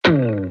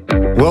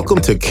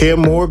Welcome to Care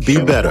More,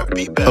 Be Better,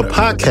 a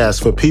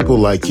podcast for people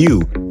like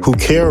you who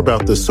care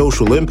about the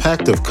social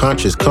impact of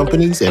conscious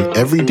companies and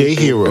everyday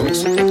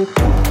heroes.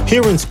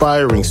 Hear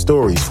inspiring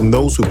stories from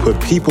those who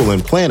put people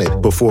and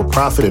planet before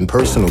profit and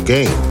personal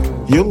gain.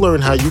 You'll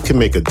learn how you can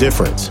make a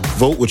difference,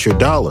 vote with your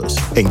dollars,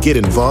 and get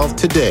involved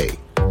today.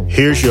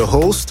 Here's your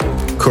host,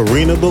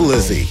 Karina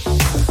Belizzi.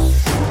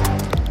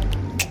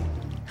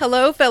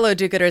 Hello, fellow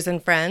do-gooders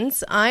and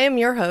friends. I am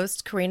your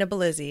host, Karina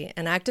Belizzi,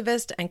 an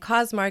activist and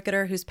cause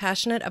marketer who's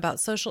passionate about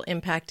social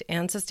impact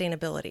and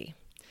sustainability.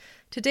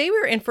 Today,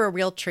 we're in for a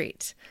real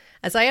treat,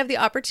 as I have the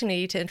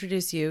opportunity to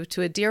introduce you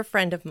to a dear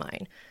friend of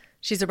mine.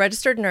 She's a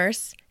registered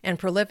nurse and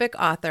prolific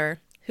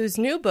author whose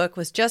new book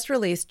was just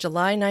released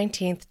July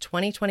 19th,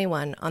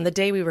 2021, on the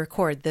day we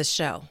record this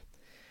show.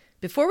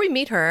 Before we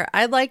meet her,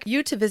 I'd like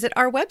you to visit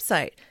our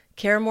website,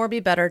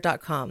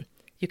 caremorebebetter.com.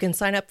 You can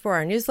sign up for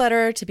our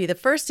newsletter to be the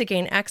first to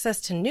gain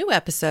access to new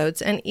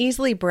episodes and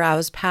easily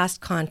browse past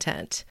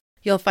content.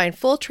 You'll find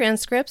full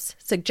transcripts,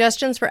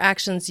 suggestions for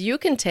actions you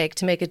can take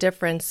to make a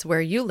difference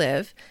where you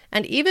live,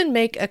 and even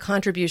make a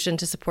contribution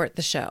to support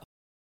the show.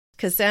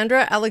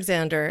 Cassandra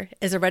Alexander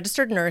is a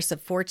registered nurse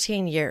of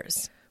 14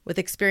 years, with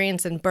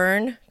experience in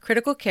burn,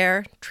 critical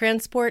care,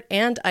 transport,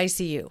 and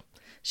ICU.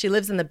 She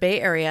lives in the Bay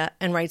Area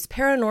and writes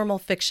paranormal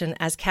fiction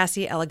as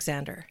Cassie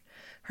Alexander.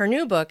 Her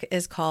new book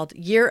is called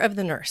Year of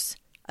the Nurse,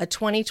 a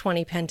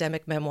 2020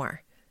 pandemic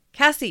memoir.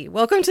 Cassie,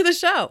 welcome to the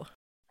show.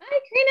 Hi,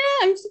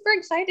 Karina. I'm super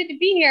excited to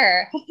be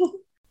here.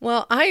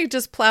 Well, I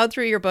just plowed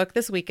through your book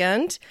this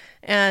weekend,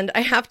 and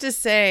I have to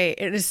say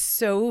it is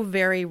so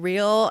very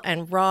real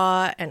and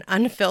raw and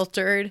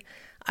unfiltered.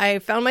 I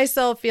found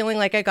myself feeling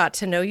like I got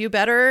to know you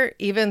better,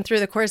 even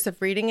through the course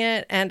of reading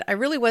it, and I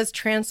really was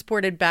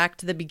transported back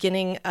to the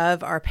beginning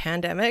of our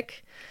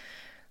pandemic.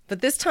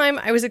 But this time,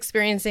 I was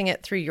experiencing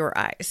it through your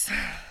eyes.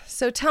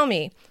 So tell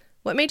me,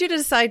 what made you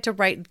decide to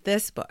write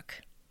this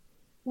book?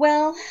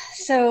 Well,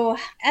 so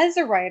as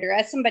a writer,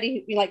 as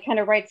somebody who kind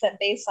of writes that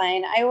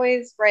baseline, I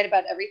always write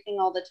about everything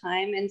all the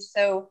time. And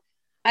so,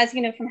 as you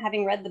know, from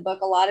having read the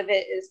book, a lot of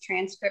it is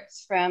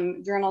transcripts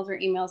from journals or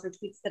emails or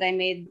tweets that I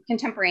made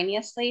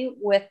contemporaneously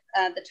with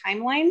the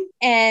timeline.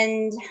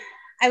 And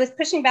I was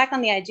pushing back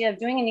on the idea of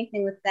doing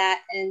anything with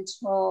that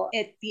until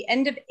at the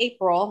end of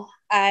April,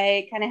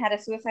 I kind of had a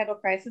suicidal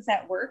crisis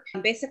at work.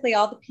 Basically,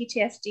 all the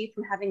PTSD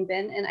from having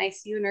been an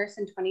ICU nurse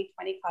in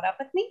 2020 caught up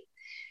with me.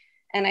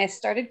 And I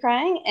started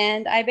crying,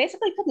 and I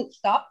basically couldn't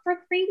stop for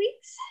 3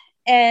 weeks.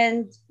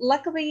 And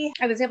luckily,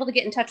 I was able to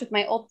get in touch with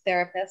my old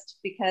therapist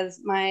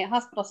because my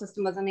hospital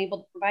system was unable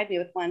to provide me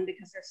with one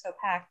because they're so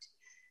packed.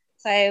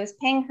 So I was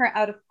paying her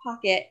out of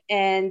pocket,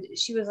 and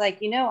she was like,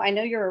 I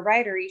know you're a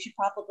writer. You should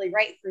probably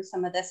write through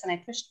some of this. And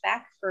I pushed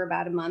back for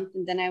about a month.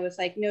 And then I was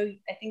like, no,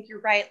 I think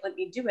you're right. Let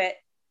me do it.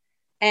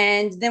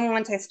 And then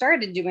once I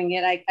started doing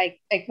it, I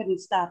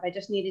couldn't stop. I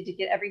just needed to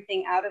get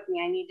everything out of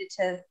me. I needed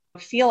to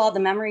feel all the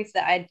memories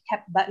that I'd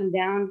kept buttoned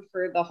down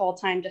for the whole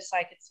time just so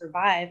I could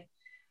survive,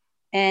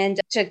 and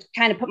to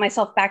kind of put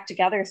myself back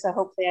together so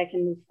hopefully I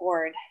can move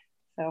forward.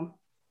 So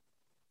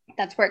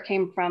that's where it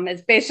came from.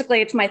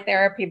 It's my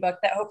therapy book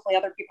that hopefully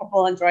other people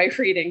will enjoy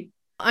reading.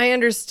 I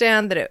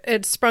understand that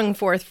it sprung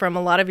forth from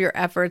a lot of your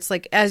efforts.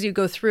 Like as you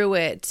go through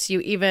it, you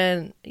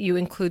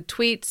include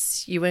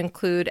tweets, you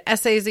include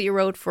essays that you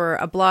wrote for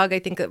a blog. I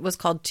think it was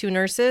called Two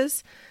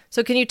Nurses.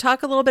 So can you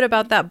talk a little bit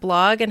about that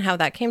blog and how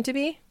that came to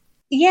be?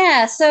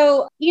 Yeah.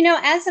 So,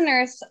 as a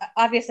nurse,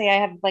 obviously I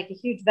have a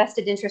huge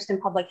vested interest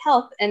in public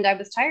health, and I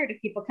was tired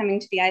of people coming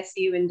to the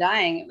ICU and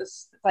dying. It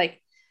was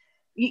like,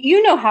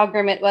 you know how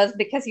grim it was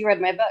because you read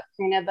my book,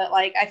 Karina, but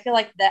I feel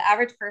like the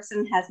average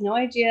person has no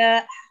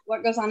idea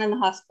what goes on in the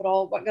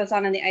hospital, what goes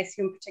on in the ICU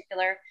in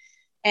particular,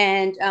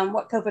 and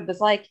what COVID was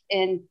like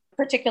in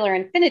particular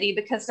Infinity,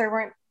 because there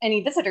weren't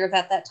any visitors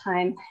at that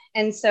time.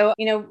 And so,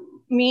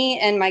 me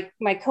and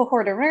my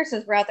cohort of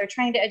nurses were out there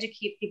trying to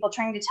educate people,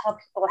 trying to tell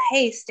people,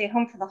 hey, stay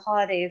home for the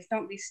holidays.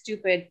 Don't be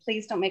stupid.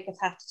 Please don't make us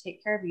have to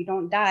take care of you.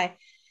 Don't die.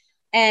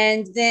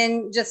 And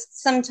then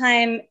just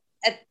sometime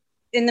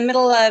in the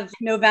middle of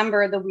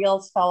November, the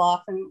wheels fell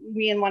off, and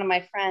me and one of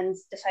my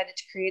friends decided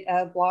to create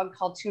a blog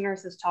called Two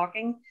Nurses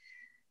Talking,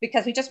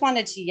 because we just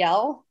wanted to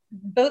yell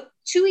both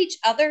to each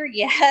other,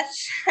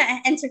 yes,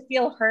 and to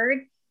feel heard,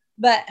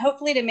 but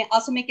hopefully to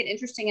also make it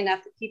interesting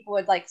enough that people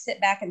would sit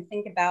back and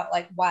think about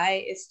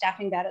why is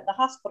staffing bad at the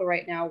hospital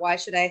right now? Why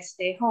should I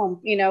stay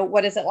home?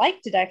 What is it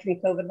like to die from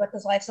COVID? What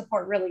does life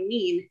support really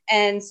mean?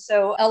 And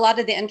so a lot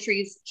of the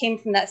entries came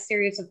from that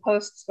series of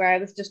posts where I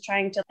was just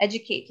trying to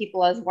educate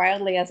people as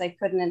widely as I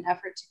could in an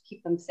effort to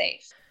keep them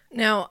safe.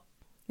 Now,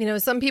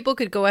 some people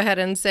could go ahead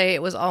and say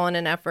it was all in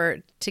an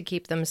effort to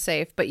keep them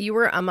safe, but you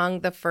were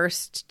among the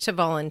first to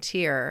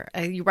volunteer.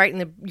 You write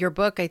in your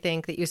book, I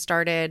think, that you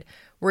started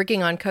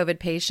working on COVID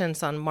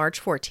patients on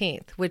March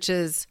 14th, which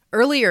is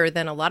earlier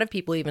than a lot of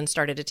people even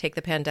started to take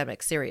the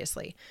pandemic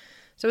seriously.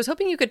 So I was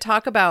hoping you could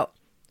talk about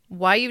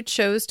why you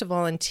chose to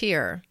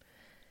volunteer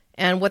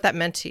and what that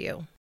meant to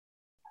you.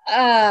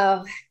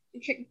 Oh,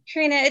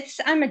 Karina,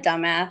 I'm a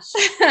dumbass.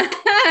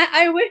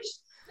 I wish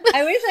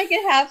I wish I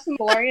could have some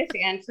glorious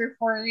answer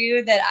for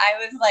you that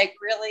I was like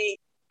really,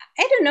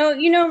 I don't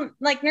know,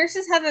 like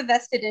nurses have a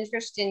vested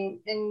interest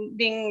in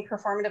being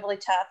performatively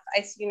tough,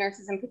 ICU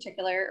nurses in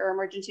particular, or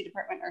emergency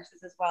department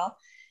nurses as well.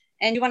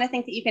 And you want to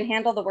think that you can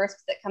handle the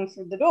worst that comes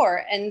through the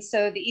door. And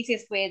so the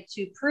easiest way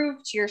to prove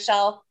to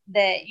yourself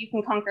that you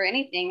can conquer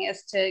anything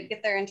is to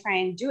get there and try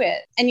and do it.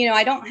 And,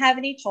 I don't have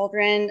any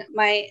children.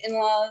 My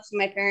in-laws,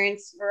 my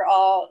parents were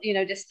all,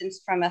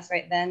 distanced from us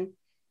right then.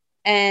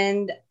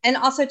 And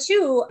also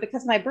too,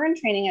 because of my burn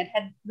training, I'd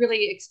had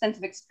really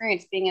extensive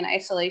experience being in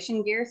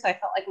isolation gear. So I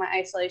felt like my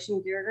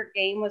isolation gear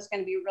game was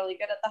going to be really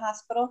good at the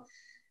hospital.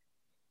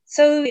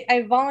 So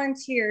I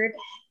volunteered,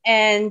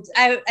 and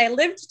I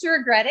lived to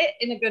regret it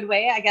in a good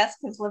way, I guess,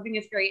 because living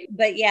is great.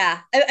 But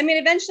yeah, I mean,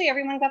 eventually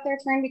everyone got their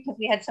turn because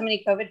we had so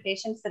many COVID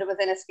patients that it was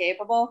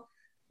inescapable.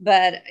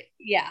 But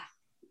yeah,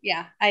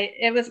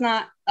 it was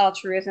not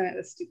altruism, it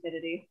was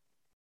stupidity.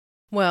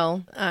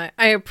 Well,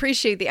 I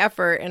appreciate the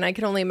effort, and I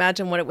can only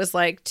imagine what it was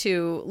like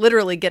to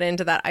literally get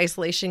into that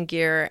isolation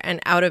gear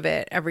and out of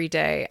it every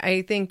day.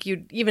 I think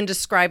you even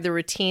described the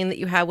routine that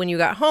you had when you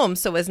got home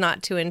so as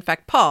not to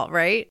infect Paul,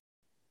 right?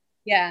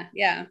 Yeah.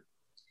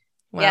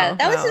 Wow, yeah,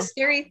 that was a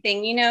scary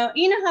thing. You know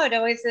how it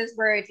always is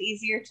where it's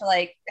easier to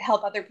like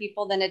help other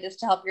people than it is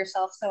to help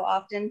yourself so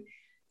often.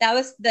 That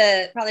was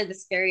probably the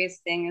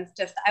scariest thing, is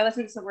just I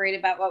wasn't so worried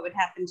about what would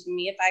happen to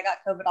me if I got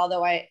COVID,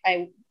 although I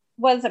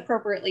was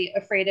appropriately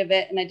afraid of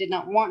it and I did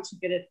not want to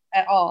get it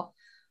at all.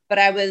 But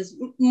I was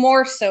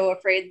more so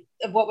afraid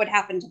of what would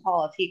happen to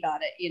Paul if he got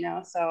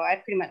it, So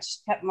I pretty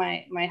much kept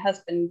my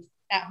husband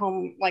at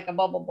home like a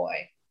bubble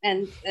boy.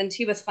 And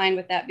he was fine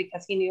with that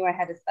because he knew I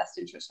had his best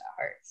interest at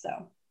heart.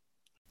 So,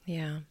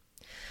 yeah.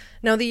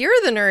 Now, The Year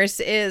of the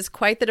Nurse is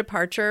quite the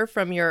departure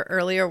from your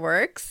earlier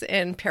works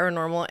in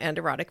paranormal and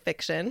erotic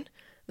fiction.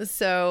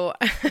 So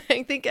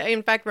I think I,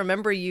 in fact,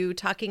 remember you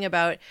talking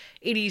about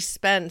Edie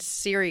Spence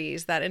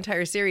series, that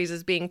entire series,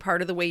 as being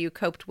part of the way you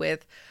coped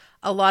with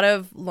a lot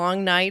of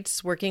long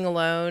nights working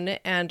alone,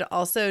 and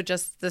also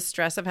just the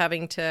stress of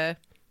having to,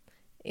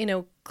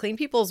 clean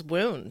people's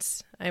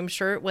wounds. I'm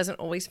sure it wasn't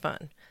always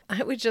fun.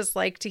 I would just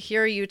like to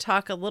hear you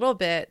talk a little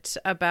bit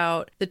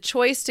about the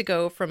choice to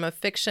go from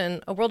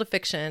a world of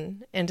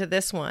fiction, into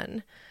this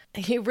one.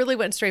 You really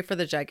went straight for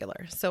the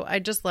jugular. So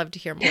I'd just love to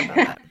hear more about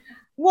that.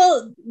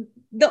 Well,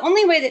 the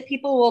only way that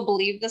people will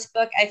believe this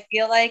book, I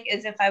feel like,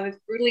 is if I was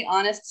brutally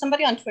honest.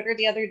 Somebody on Twitter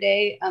the other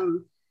day,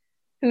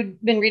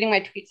 who'd been reading my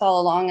tweets all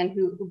along and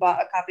who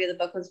bought a copy of the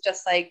book, was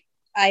just like,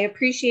 I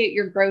appreciate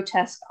your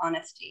grotesque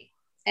honesty.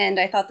 And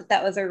I thought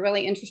that was a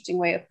really interesting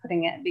way of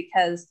putting it,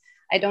 because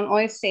I don't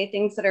always say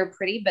things that are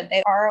pretty, but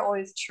they are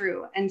always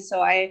true. And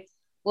so I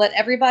let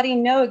everybody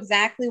know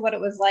exactly what it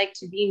was like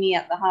to be me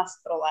at the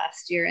hospital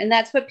last year. And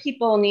that's what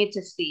people need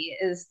to see,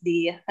 is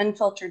the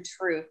unfiltered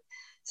truth.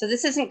 So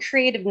this isn't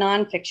creative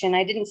nonfiction.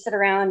 I didn't sit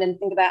around and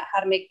think about how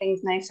to make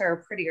things nicer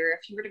or prettier.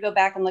 If you were to go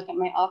back and look at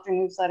my author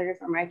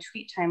newsletters or my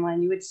tweet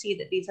timeline, you would see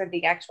that these are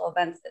the actual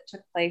events that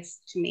took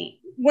place to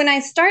me. When I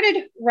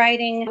started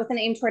writing with an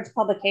aim towards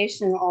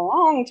publication a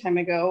long time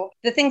ago,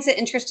 the things that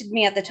interested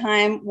me at the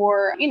time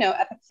were,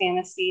 epic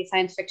fantasy,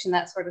 science fiction,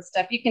 that sort of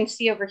stuff. You can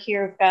see over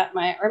here, I've got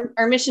my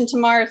Our Mission to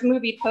Mars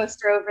movie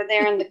poster over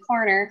there in the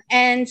corner.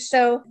 And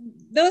so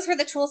those were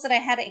the tools that I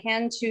had at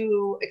hand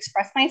to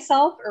express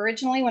myself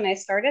originally when I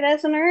started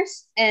as a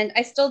nurse. And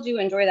I still do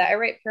enjoy that. I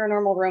write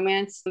paranormal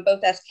romance,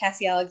 both as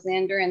Cassie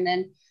Alexander and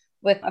then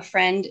with a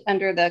friend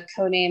under the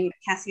codename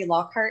Cassie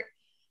Lockhart.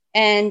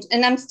 And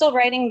I'm still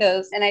writing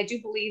those. And I do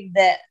believe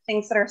that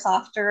things that are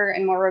softer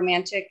and more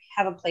romantic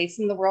have a place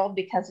in the world,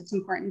 because it's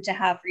important to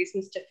have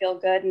reasons to feel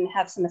good and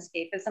have some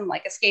escapism.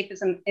 Like,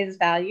 escapism is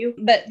value.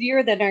 But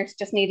You're the Nurse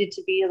just needed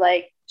to be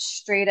like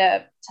straight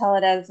up, tell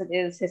it as it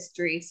is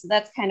history. So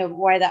that's kind of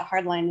why that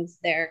hard line is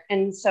there.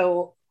 And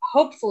so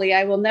hopefully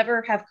I will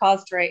never have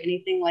cause to write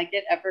anything like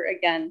it ever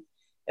again,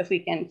 if we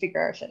can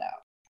figure our shit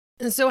out.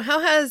 And so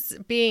how has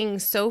being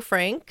so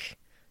frank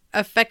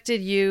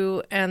affected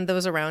you and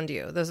those around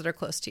you, those that are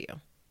close to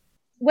you?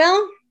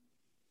 Well,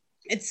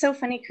 it's so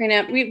funny,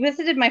 Karina. We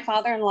visited my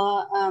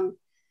father-in-law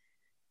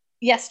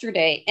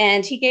yesterday,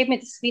 and he gave me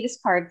the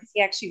sweetest card because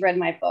he actually read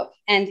my book.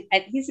 And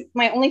he's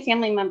my only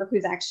family member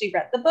who's actually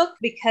read the book,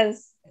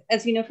 because,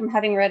 as you know from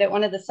having read it,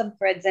 one of the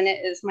subthreads in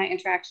it is my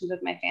interactions with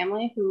my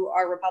family, who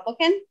are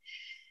Republican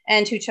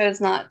and who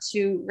chose not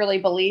to really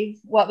believe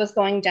what was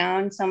going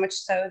down, so much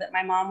so that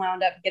my mom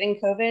wound up getting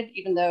COVID,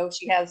 even though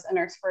she has a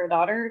nurse for a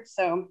daughter.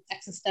 So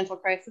existential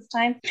crisis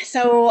time.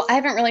 So I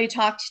haven't really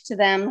talked to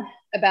them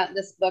about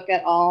this book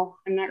at all.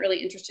 I'm not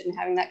really interested in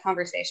having that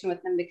conversation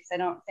with them, because I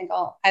don't think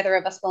either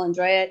of us will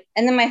enjoy it.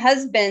 And then my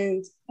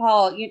husband,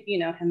 Paul, you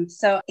know him.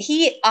 So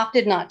he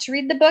opted not to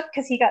read the book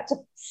because he got to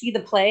see the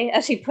play,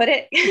 as he put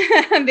it,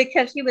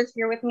 because he was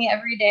here with me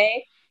every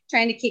day,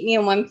 trying to keep me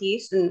in one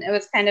piece, and it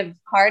was kind of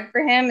hard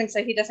for him, and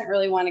so he doesn't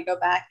really want to go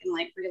back and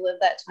like relive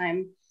that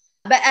time.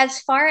 But as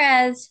far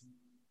as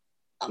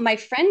my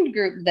friend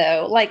group,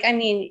 though, like, I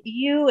mean,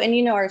 you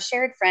and our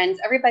shared friends,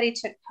 everybody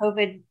took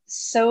COVID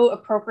so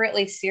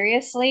appropriately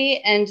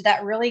seriously, and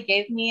that really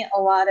gave me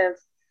a lot of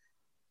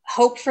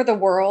hope for the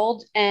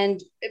world,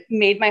 and it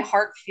made my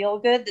heart feel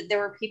good that there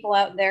were people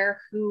out there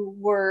who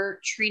were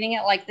treating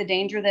it like the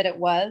danger that it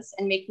was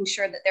and making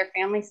sure that their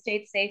family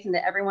stayed safe and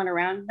that everyone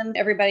around them,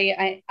 everybody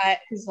I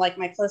who's like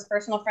my close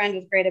personal friend,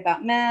 was great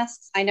about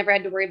masks. I never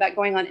had to worry about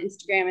going on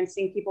Instagram and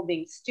seeing people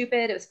being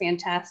stupid. It was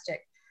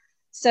fantastic.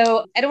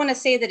 So I don't want to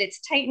say that it's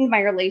tightened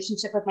my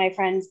relationship with my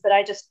friends, but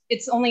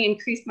it's only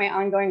increased my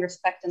ongoing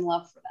respect and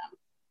love for them.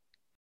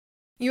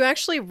 You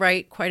actually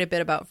write quite a bit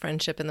about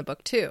friendship in the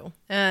book, too.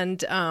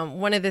 And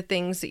one of the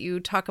things that you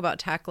talk about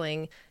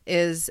tackling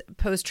is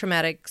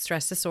post-traumatic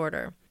stress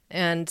disorder.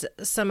 And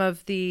some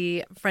of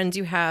the friends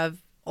you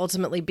have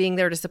ultimately being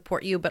there to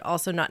support you, but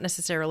also not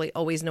necessarily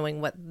always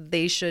knowing what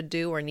they should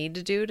do or need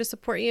to do to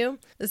support you.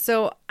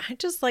 So I'd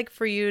just like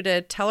for you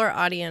to tell our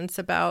audience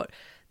about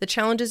the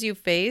challenges you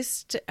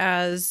faced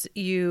as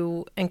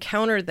you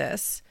encountered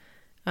this,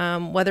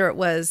 whether it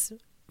was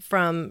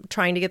from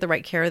trying to get the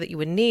right care that you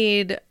would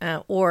need,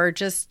 or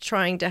just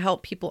trying to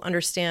help people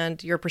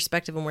understand your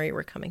perspective and where you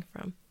were coming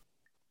from.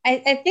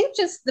 I think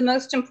just the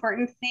most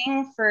important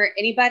thing for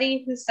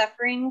anybody who's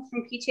suffering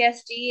from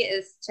PTSD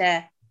is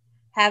to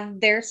have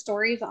their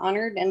stories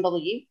honored and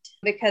believed.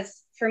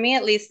 Because for me,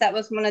 at least, that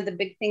was one of the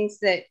big things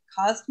that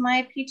caused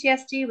my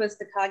PTSD, was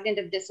the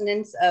cognitive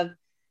dissonance of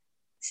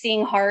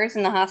seeing horrors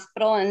in the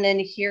hospital and then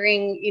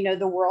hearing,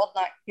 the world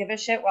not give a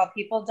shit while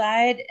people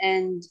died.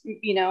 And,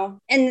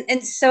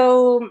 and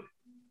so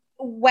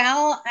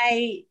while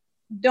I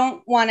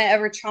don't want to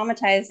ever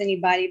traumatize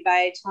anybody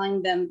by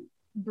telling them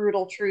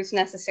brutal truths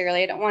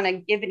necessarily, I don't want to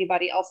give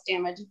anybody else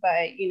damage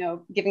by,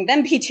 giving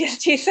them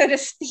PTSD, so to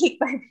speak,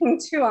 by being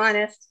too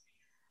honest.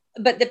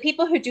 But the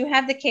people who do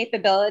have the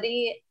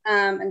capability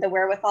and the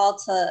wherewithal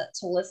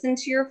to listen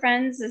to your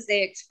friends as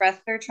they express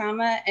their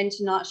trauma, and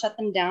to not shut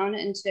them down,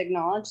 and to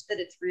acknowledge that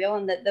it's real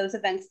and that those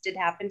events did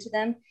happen to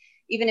them,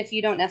 even if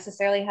you don't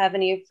necessarily have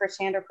any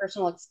firsthand or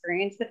personal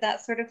experience with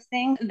that sort of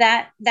thing,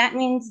 that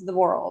means the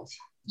world.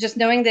 Just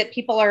knowing that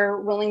people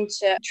are willing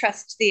to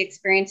trust the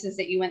experiences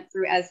that you went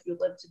through as you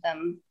lived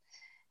them.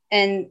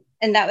 And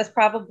that was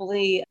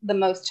probably the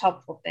most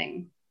helpful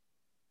thing.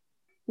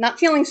 Not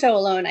feeling so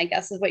alone, I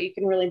guess, is what you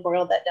can really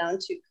boil that down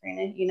to,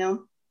 Karina,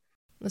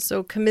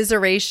 So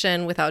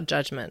commiseration without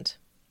judgment.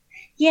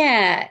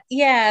 Yeah,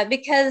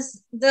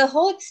 because the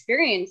whole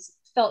experience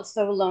felt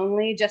so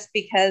lonely, just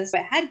because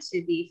it had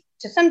to be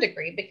to some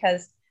degree,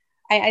 because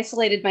I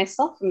isolated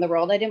myself from the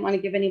world. I didn't want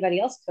to give anybody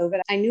else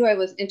COVID. I knew I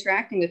was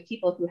interacting with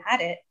people who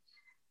had it.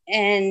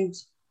 And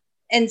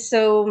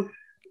so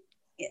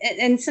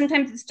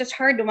sometimes it's just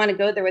hard to want to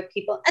go there with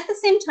people. At the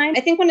same time, I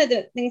think one of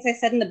the things I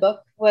said in the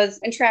book was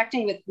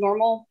interacting with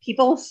normal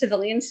people,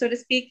 civilians, so to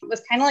speak,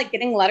 was kind of like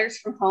getting letters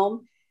from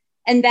home.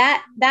 And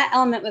that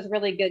element was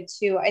really good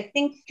too. I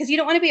think because you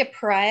don't want to be a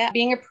pariah.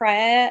 Being a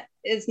pariah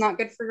is not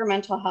good for your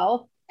mental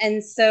health.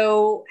 And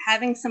so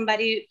having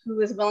somebody who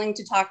is willing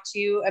to talk to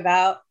you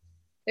about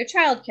their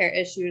childcare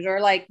issues, or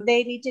like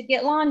they need to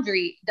get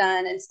laundry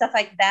done and stuff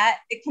like that,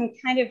 it can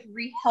kind of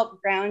help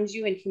ground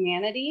you in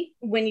humanity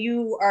when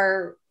you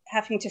are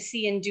having to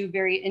see and do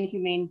very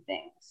inhumane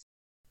things.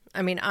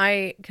 I mean,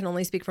 I can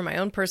only speak from my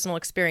own personal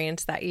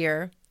experience that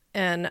year.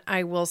 And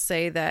I will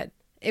say that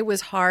it was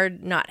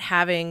hard not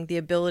having the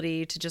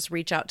ability to just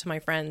reach out to my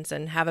friends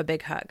and have a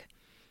big hug.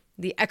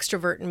 The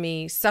extrovert in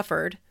me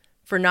suffered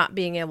for not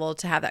being able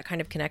to have that kind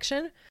of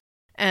connection.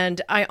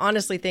 And I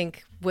honestly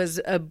think was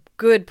a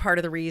good part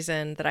of the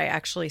reason that I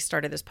actually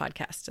started this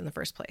podcast in the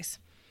first place,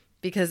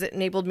 because it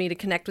enabled me to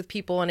connect with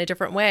people in a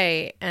different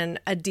way and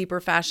a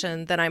deeper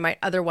fashion than I might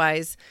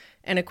otherwise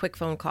in a quick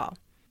phone call.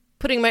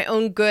 Putting my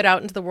own good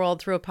out into the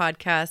world through a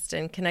podcast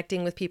and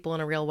connecting with people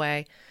in a real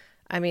way.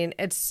 I mean,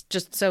 it's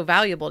just so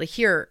valuable to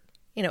hear,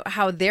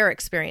 how they're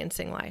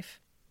experiencing life.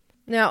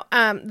 Now,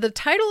 the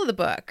title of the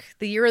book,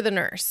 The Year of the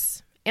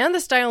Nurse, and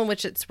the style in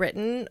which it's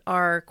written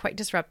are quite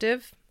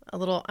disruptive, a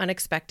little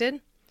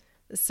unexpected.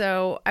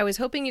 So I was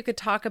hoping you could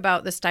talk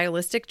about the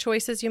stylistic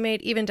choices you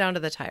made, even down to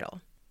the title.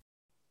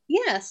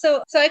 Yeah,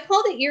 so I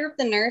called it Year of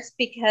the Nurse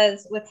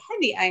because, with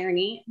heavy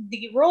irony,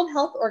 the World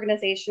Health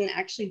Organization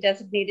actually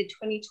designated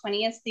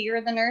 2020 as the Year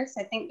of the Nurse,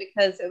 I think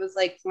because it was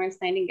like Florence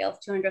Nightingale's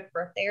 200th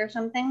birthday or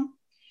something.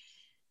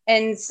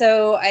 And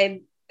so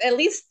at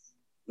least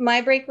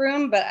my break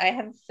room, but I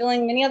have a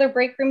feeling many other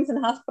break rooms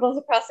in hospitals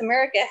across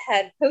America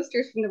had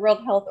posters from the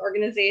World Health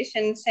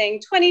Organization saying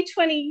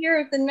 2020 Year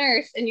of the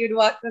Nurse. And you'd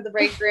walk into the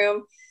break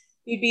room,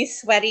 you'd be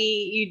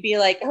sweaty, you'd be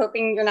like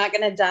hoping you're not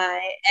going to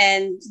die.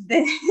 And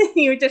then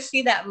you would just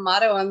see that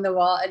motto on the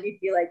wall and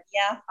you'd be like,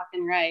 yeah,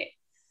 fucking right.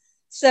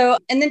 So,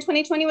 and then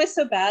 2020 was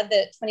so bad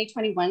that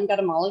 2021 got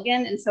a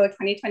mulligan. And so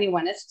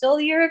 2021 is still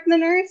the Year of the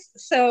Nurse.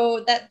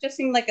 So that just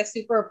seemed like a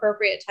super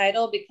appropriate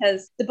title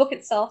because the book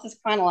itself is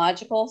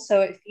chronological. So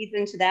it feeds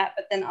into that.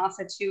 But then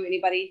also to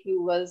anybody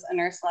who was a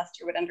nurse last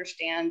year would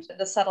understand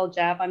the subtle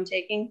jab I'm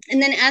taking.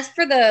 And then as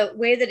for the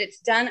way that it's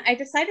done, I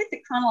decided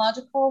that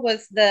chronological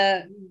was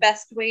the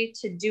best way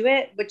to do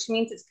it, which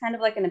means it's kind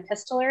of like an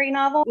epistolary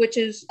novel, which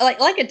is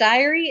like a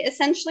diary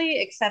essentially,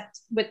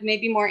 except with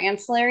maybe more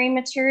ancillary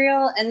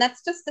material. And that's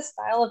that's just the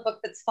style of book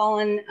that's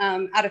fallen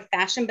out of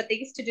fashion, but they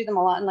used to do them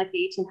a lot in like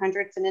the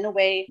 1800s. And in a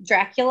way,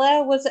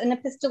 Dracula was an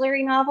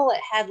epistolary novel.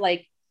 It had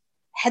like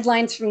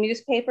headlines from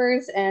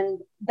newspapers and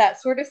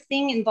that sort of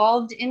thing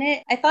involved in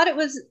it. I thought it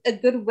was a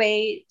good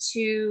way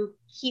to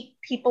keep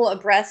people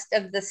abreast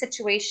of the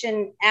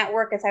situation at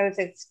work as I was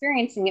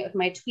experiencing it with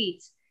my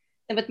tweets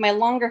and with my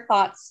longer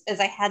thoughts as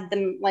I had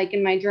them like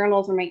in my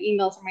journals or my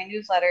emails or my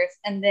newsletters.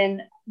 And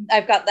then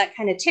I've got that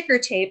kind of ticker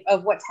tape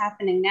of what's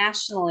happening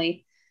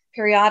nationally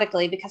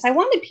periodically, because I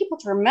wanted people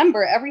to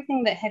remember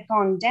everything that had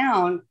gone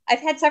down. I've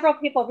had several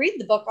people read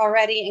the book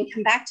already and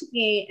come back to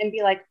me and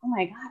be like, oh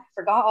my God, I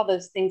forgot all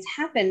those things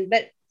happened.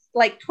 But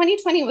like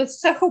 2020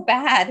 was so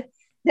bad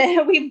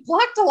that we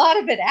blocked a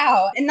lot of it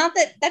out. And not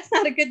that that's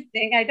not a good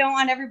thing. I don't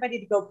want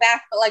everybody to go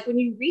back, but like when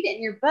you read it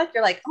in your book,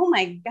 you're like, oh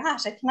my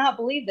gosh, I cannot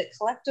believe that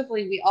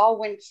collectively we all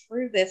went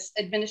through this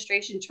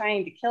administration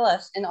trying to kill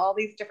us in all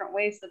these different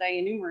ways that I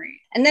enumerate.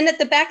 And then at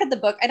the back of the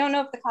book, I don't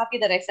know if the copy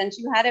that I sent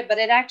you had it, but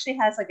it actually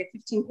has like a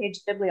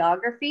 15-page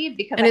bibliography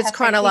because and it's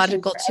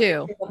chronological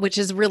too, which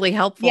is really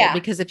helpful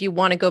because if you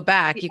want to go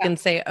back, you can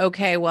say,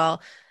 okay,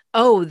 well,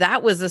 oh,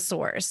 that was a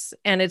source.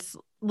 And it's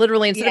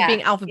literally, instead of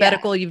being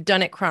alphabetical, you've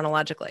done it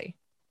chronologically.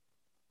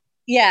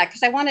 Yeah,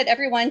 because I wanted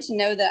everyone to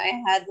know that I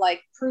had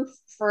like proof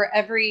for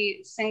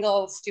every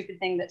single stupid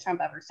thing that Trump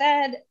ever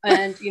said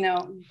and, you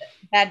know,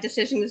 bad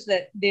decisions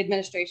that the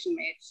administration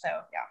made. So,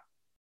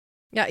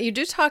 yeah. Yeah, you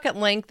do talk at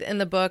length in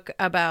the book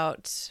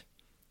about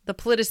the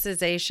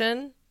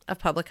politicization of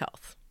public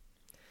health.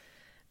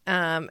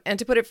 And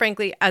to put it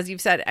frankly, as you've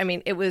said, I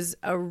mean, it was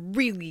a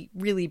really,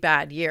 really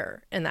bad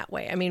year in that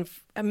way. I mean,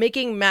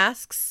 making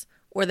masks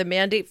or the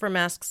mandate for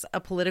masks a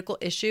political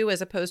issue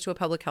as opposed to a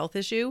public health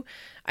issue,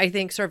 I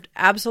think served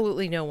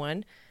absolutely no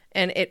one.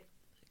 And it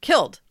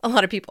killed a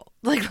lot of people.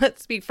 Like,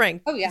 let's be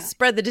frank. Oh, yeah. You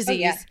spread the disease. Oh,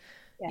 yeah.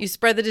 Yeah. You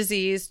spread the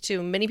disease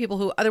to many people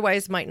who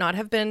otherwise might not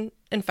have been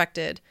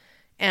infected.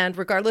 And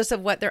regardless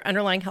of what their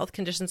underlying health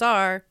conditions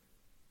are,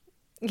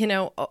 you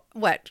know,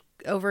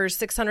 over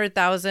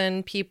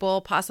 600,000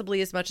 people, possibly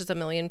as much as 1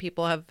 million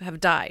people have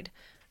died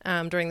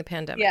during the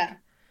pandemic. Yeah.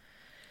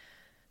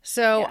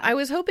 So I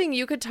was hoping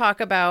you could talk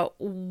about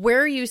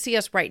where you see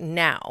us right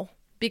now,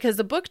 because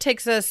the book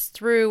takes us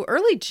through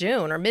early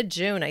June or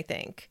mid-June, I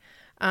think,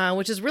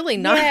 which is really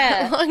not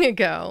that long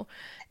ago.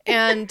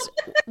 And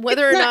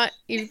whether or not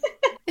you,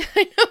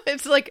 I know,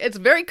 it's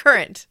very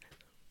current.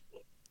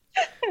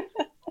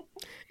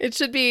 It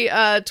should be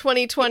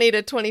 2020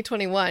 to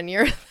 2021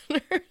 year.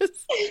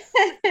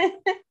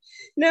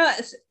 No,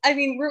 I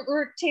mean,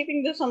 we're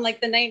taping this on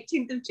like the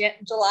 19th of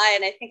July,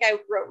 and I think I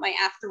wrote my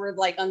afterword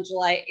like on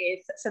July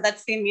 8th. So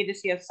that's the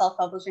immediacy of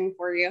self-publishing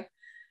for you.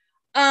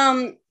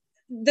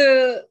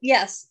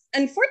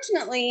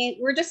 Unfortunately,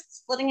 we're just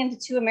splitting into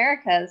two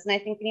Americas. And I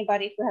think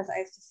anybody who has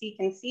eyes to see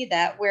can see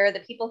that, where the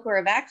people who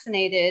are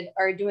vaccinated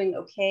are doing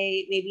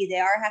okay. Maybe they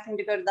are having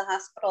to go to the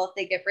hospital if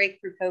they get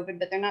breakthrough COVID,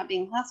 but they're not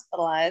being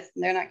hospitalized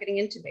and they're not getting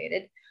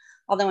intubated.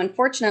 Although,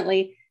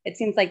 unfortunately, it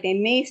seems like they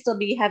may still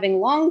be having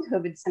long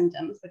COVID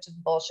symptoms, which is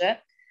bullshit.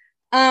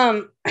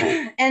 And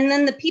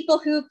then the people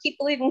who keep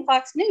believing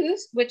Fox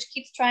News, which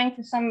keeps trying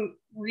for some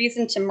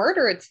reason to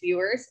murder its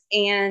viewers.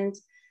 And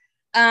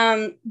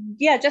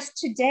just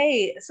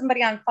today,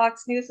 somebody on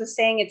Fox News was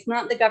saying it's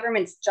not the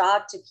government's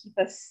job to keep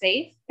us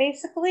safe,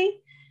 basically.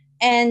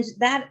 And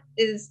that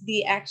is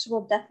the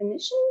actual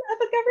definition of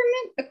a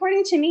government,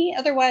 according to me.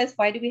 Otherwise,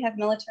 why do we have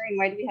military and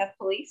why do we have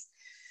police?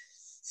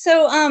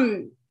 So,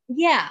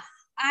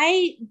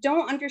 I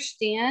don't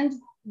understand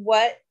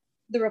what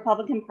the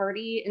Republican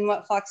Party and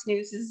what Fox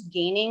News is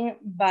gaining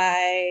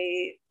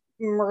by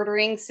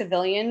murdering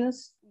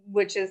civilians,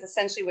 which is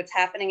essentially what's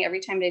happening every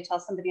time they tell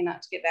somebody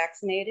not to get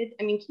vaccinated.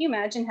 I mean, can you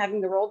imagine having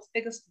the world's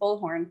biggest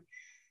bullhorn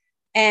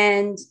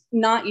and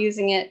not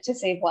using it to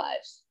save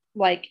lives?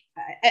 Like,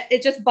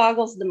 it just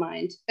boggles the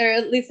mind, or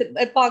at least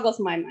it boggles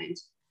my mind.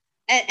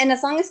 And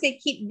as long as they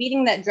keep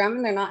beating that drum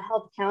and they're not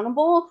held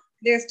accountable,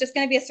 there's just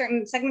going to be a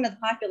certain segment of the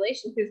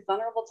population who's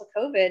vulnerable to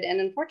COVID.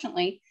 And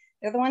unfortunately,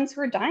 they're the ones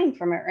who are dying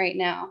from it right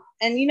now.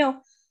 And, you know,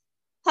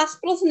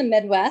 hospitals in the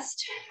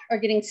Midwest are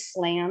getting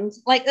slammed.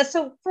 Like,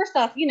 so first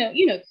off,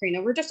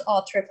 Karina, we're just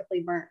all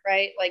terrifically burnt,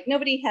 right? Like,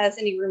 nobody has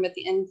any room at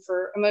the end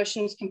for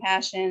emotions,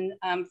 compassion,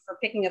 for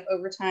picking up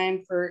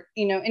overtime, for,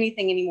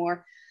 anything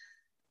anymore.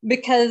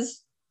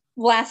 Because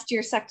last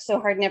year sucked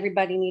so hard and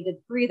everybody needed a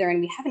breather,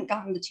 and we haven't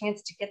gotten the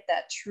chance to get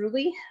that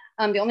truly.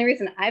 The only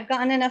reason I've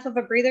gotten enough of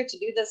a breather to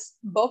do this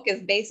book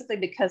is basically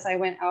because I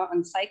went out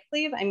on psych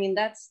leave. I mean,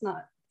 that's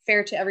not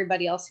fair to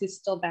everybody else who's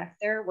still back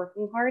there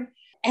working hard.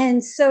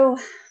 And so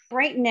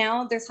right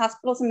now, there's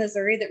hospitals in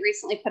Missouri that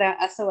recently put out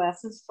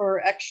SOSs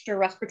for extra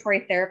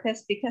respiratory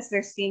therapists because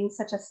they're seeing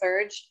such a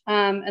surge.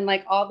 And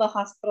like all the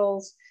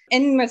hospitals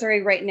in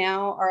Missouri right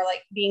now are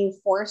like being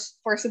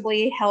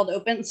forcibly held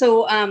open.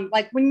 So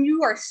like when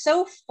you are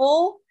so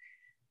full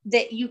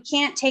that you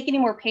can't take any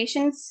more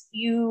patients,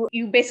 you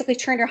basically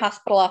turn your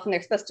hospital off and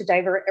they're supposed to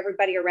divert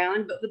everybody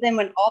around. But then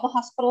when all the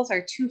hospitals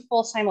are too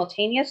full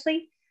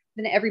simultaneously,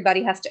 then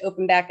everybody has to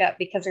open back up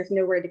because there's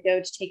nowhere to go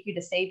to take you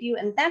to save you.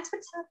 And that's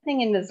what's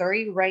happening in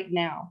Missouri right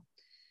now.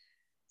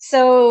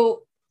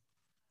 So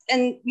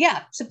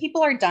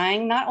people are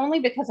dying, not only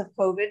because of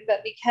COVID,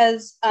 but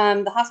because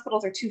the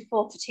hospitals are too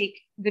full to take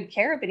good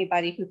care of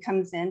anybody who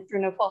comes in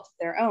through no fault of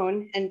their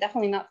own, and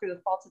definitely not through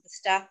the fault of the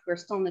staff who are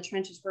still in the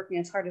trenches working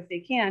as hard as they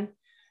can.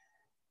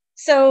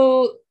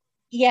 So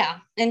yeah,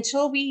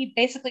 until we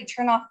basically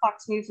turn off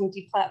Fox News and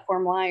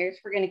deplatform liars,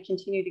 we're going to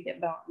continue to get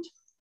boned.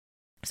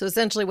 So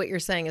essentially what you're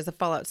saying is the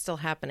fallout's still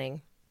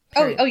happening.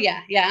 Oh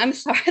yeah. I'm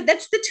sorry.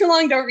 That's the too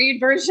long don't read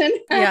version.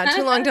 Yeah,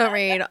 too long don't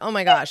read. Oh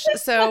my gosh.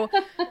 So,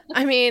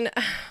 I mean,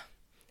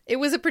 it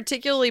was a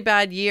particularly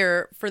bad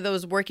year for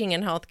those working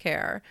in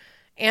healthcare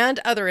and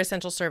other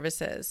essential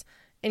services.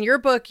 In your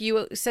book,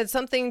 you said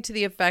something to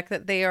the effect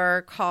that they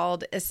are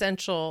called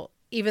essential,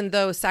 even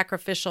though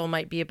sacrificial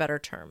might be a better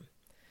term.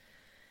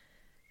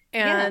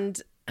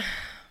 And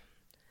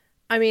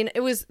I mean,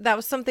 that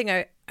was something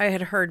I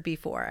had heard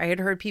before. I had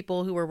heard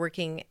people who were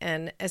working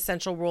in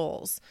essential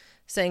roles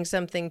saying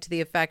something to the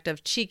effect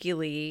of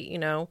cheekily,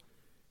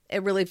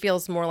 it really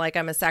feels more like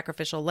I'm a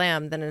sacrificial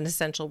lamb than an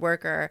essential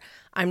worker.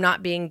 I'm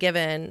not being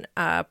given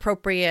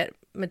appropriate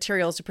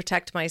materials to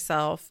protect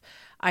myself.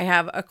 I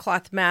have a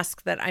cloth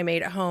mask that I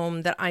made at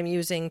home that I'm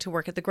using to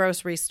work at the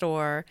grocery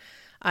store.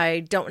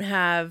 I don't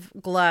have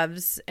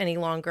gloves any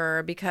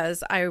longer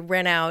because I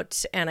ran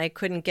out and I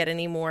couldn't get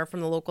any more from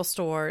the local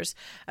stores.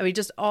 I mean,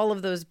 just all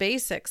of those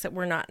basics that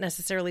were not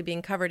necessarily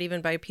being covered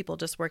even by people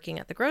just working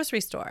at the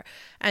grocery store.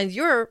 And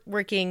you're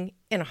working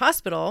in a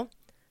hospital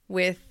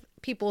with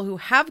people who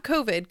have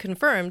COVID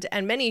confirmed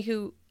and many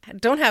who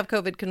don't have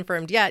COVID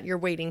confirmed yet. You're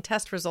waiting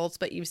test results,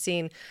 but you've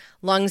seen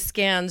lung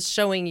scans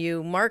showing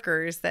you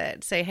markers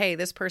that say, hey,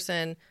 this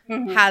person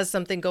has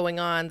something going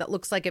on that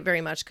looks like it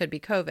very much could be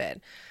COVID.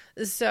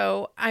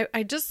 So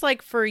I just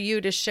like for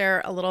you to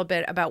share a little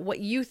bit about what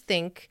you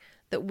think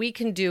that we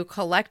can do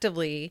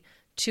collectively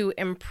to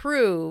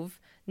improve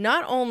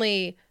not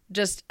only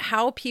just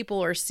how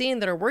people are seen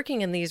that are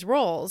working in these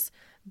roles,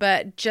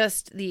 but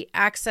just the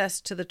access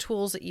to the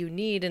tools that you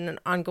need in an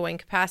ongoing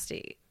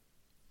capacity.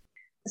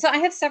 So I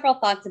have several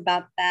thoughts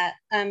about that,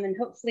 and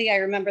hopefully I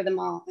remember them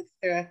all. If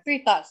there are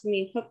 3 thoughts to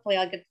me, hopefully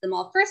I'll get to them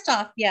all. First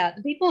off,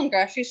 the people in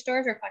grocery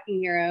stores are fucking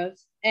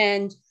heroes.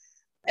 And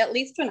at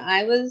least when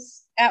I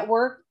was at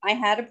work, I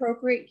had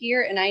appropriate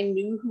gear and I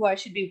knew who I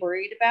should be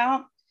worried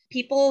about.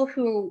 People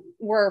who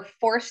were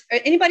forced,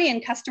 anybody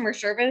in customer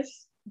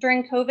service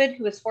during COVID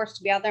who was forced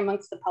to be out there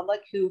amongst the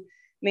public who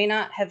may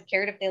not have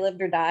cared if they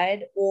lived or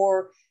died,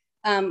 or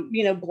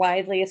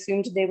blithely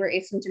assumed they were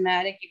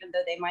asymptomatic, even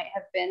though they might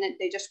have been, and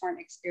they just weren't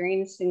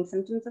experiencing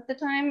symptoms at the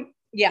time.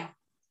 Yeah.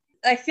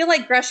 I feel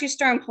like grocery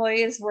store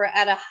employees were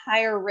at a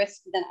higher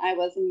risk than I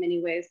was in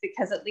many ways,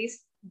 because at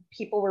least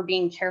people were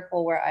being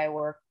careful where I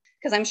work,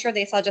 because I'm sure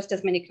they saw just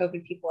as many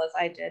COVID people as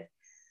I did.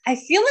 I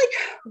feel like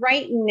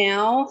right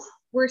now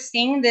we're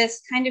seeing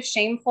this kind of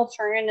shameful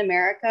turn in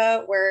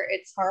America where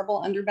its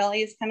horrible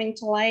underbelly is coming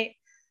to light.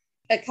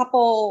 A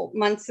couple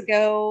months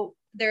ago,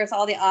 there's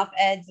all the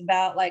op-eds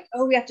about like,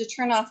 oh, we have to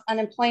turn off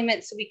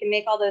unemployment so we can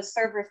make all those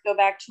servers go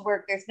back to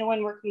work. There's no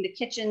one working the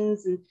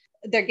kitchens and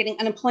they're getting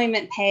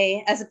unemployment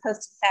pay, as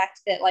opposed to the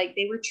fact that like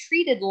they were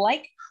treated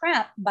like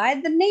crap by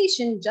the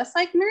nation, just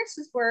like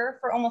nurses were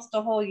for almost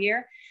a whole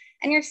year.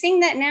 And you're seeing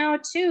that now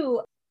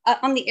too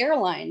on the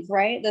airlines,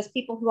 right? Those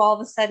people who all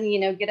of a sudden,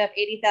 get up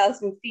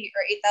 80,000 feet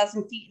or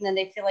 8,000 feet and then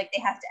they feel like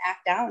they have to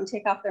act out and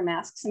take off their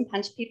masks and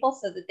punch people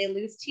so that they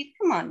lose teeth.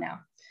 Come on now.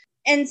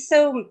 And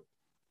so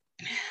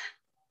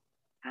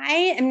I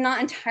am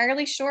not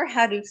entirely sure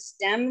how to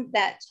stem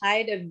that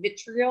tide of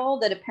vitriol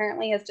that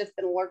apparently has just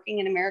been lurking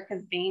in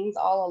America's veins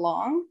all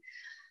along.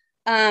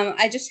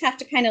 I just have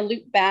to kind of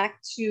loop back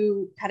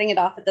to cutting it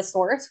off at the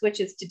source, which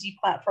is to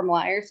deplatform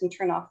liars and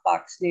turn off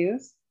Fox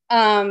News,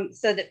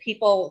 so that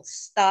people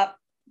stop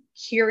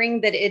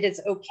hearing that it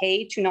is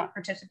okay to not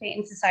participate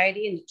in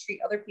society and to treat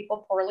other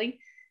people poorly,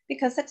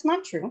 because that's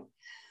not true.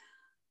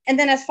 And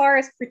then as far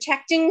as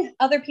protecting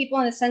other people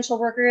and essential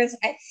workers,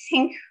 I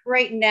think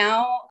right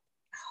now,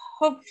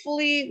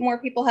 hopefully more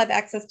people have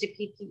access to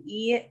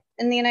PPE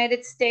in the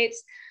United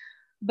States,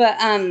 but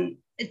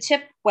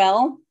tip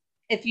well.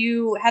 If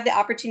you have the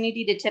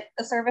opportunity to tip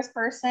a service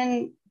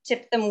person,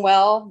 tip them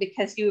well,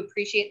 because you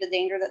appreciate the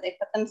danger that they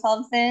put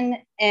themselves in,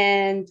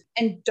 and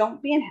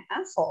don't be an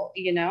asshole,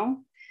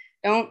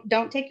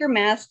 Don't take your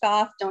mask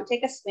off. Don't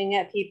take a swing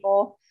at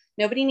people.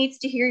 Nobody needs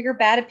to hear your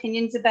bad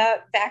opinions about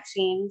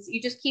vaccines.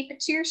 You just keep it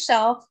to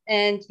yourself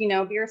and, be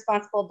a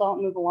responsible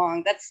adult, move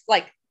along. That's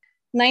like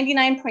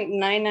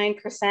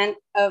 99.99%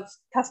 of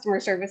customer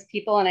service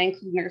people, and I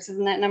include nurses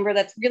in that number.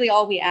 That's really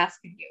all we ask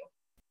of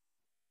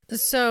you.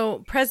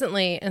 So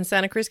presently in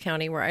Santa Cruz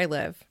County, where I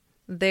live,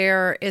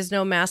 there is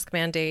no mask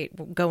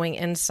mandate going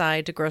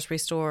inside to grocery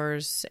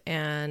stores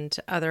and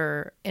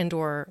other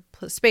indoor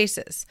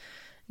spaces.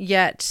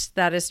 Yet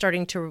that is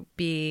starting to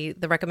be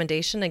the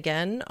recommendation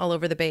again all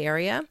over the Bay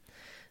Area.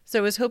 So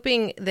I was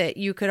hoping that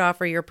you could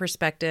offer your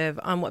perspective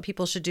on what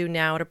people should do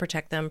now to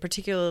protect them,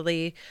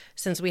 particularly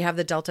since we have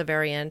the Delta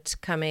variant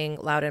coming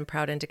loud and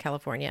proud into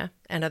California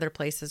and other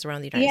places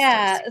around the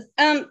United States.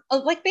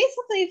 Like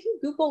basically, if you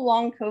Google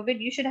long COVID,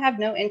 you should have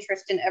no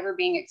interest in ever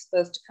being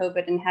exposed to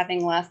COVID and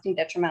having lasting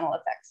detrimental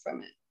effects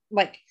from it.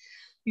 Like,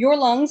 your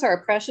lungs are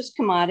a precious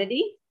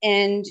commodity,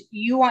 and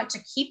you want to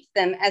keep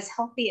them as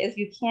healthy as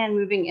you can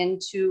moving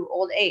into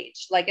old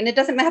age. Like, and it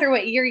doesn't matter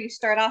what year you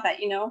start off at,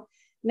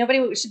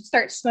 nobody should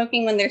start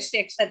smoking when they're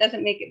 6. That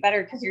doesn't make it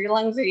better because your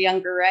lungs are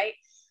younger, right?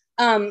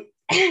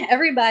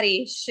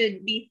 Everybody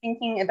should be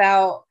thinking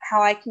about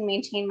how I can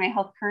maintain my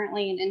health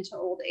currently and into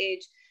old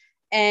age.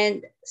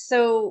 And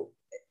so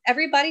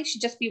everybody should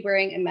just be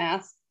wearing a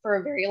mask for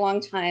a very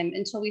long time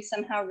until we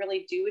somehow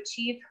really do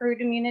achieve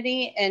herd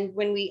immunity. And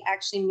when we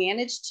actually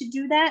manage to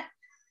do that,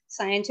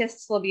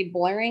 scientists will be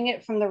blaring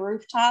it from the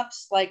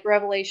rooftops like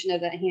revelation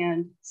is at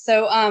hand.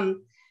 So,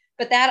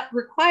 but that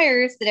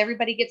requires that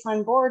everybody gets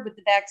on board with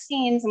the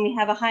vaccines, and we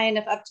have a high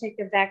enough uptake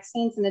of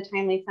vaccines in a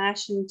timely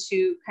fashion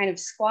to kind of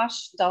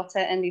squash Delta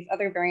and these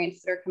other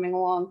variants that are coming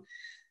along.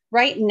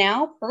 Right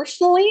now,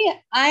 personally,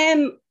 I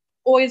am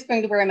always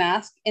going to wear a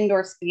mask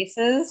indoor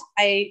spaces.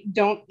 I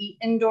don't eat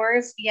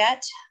indoors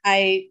yet.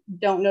 I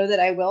don't know that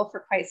I will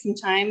for quite some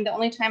time. The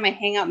only time I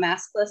hang out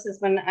maskless is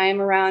when I'm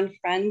around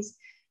friends,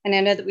 and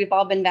I know that we've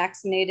all been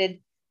vaccinated,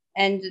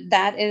 and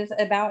that is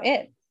about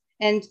it.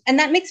 And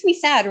that makes me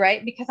sad,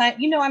 right? Because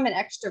I'm an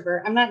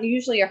extrovert. I'm not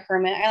usually a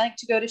hermit. I like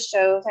to go to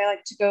shows. I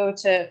like to go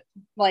to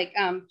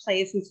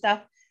plays and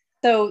stuff.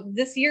 So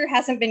this year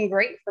hasn't been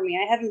great for me.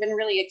 I haven't been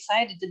really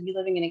excited to be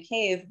living in a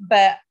cave,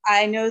 but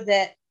I know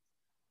that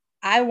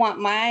I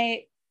want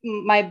my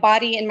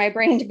body and my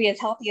brain to be as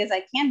healthy as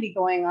I can be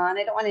going on.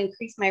 I don't want to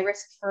increase my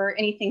risk for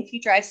anything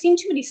future. I've seen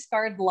too many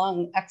scarred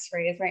lung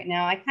x-rays right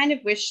now. I kind of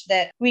wish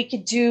that we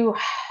could do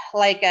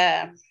like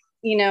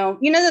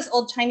those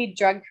old timey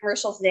drug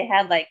commercials they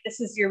had, like, this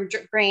is your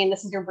brain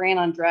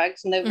on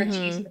drugs, and those were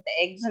cheese with the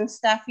eggs and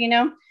stuff,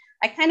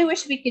 I kind of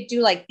wish we could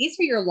do like, these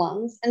are your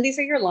lungs and these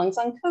are your lungs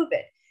on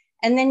COVID.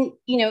 And then,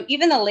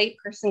 even a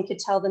layperson could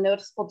tell the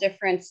noticeable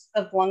difference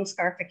of lung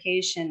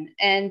scarification.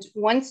 And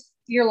once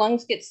your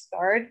lungs get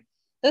scarred,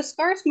 those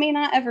scars may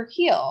not ever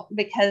heal,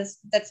 because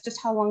that's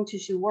just how lung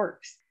tissue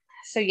works.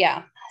 So,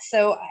 yeah.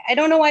 So I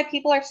don't know why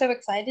people are so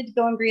excited to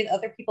go and breathe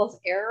other people's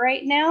air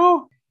right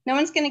now. No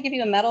one's going to give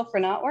you a medal for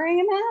not wearing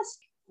a mask.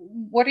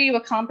 What are you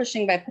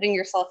accomplishing by putting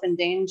yourself in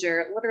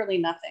danger? Literally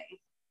nothing.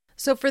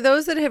 So for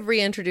those that have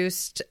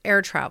reintroduced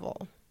air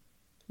travel,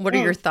 what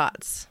are your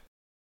thoughts?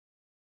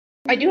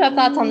 I do have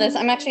thoughts on this.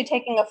 I'm actually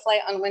taking a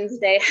flight on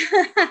Wednesday.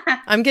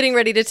 I'm getting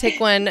ready to take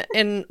one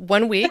in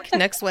 1 week,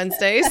 next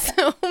Wednesday.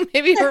 So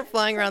maybe we're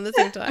flying around the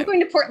same time. I'm going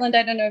to Portland.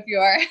 I don't know if you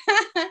are.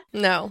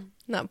 No,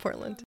 not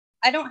Portland.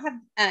 I don't have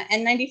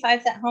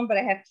N95s at home, but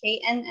I have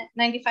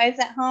KN95s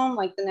at home,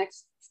 like the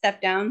next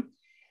step down.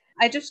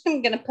 I just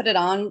am going to put it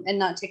on and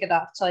not take it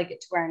off till I get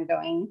to where I'm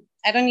going.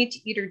 I don't need to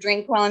eat or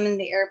drink while I'm in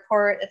the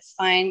airport. It's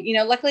fine.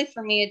 Luckily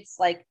for me, it's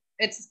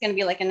going to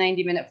be like a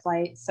 90-minute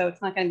flight, so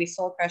it's not going to be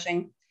soul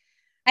crushing.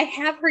 I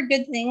have heard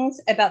good things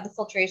about the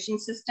filtration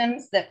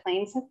systems that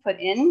planes have put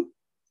in.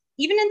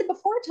 Even in the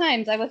before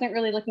times, I wasn't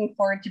really looking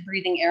forward to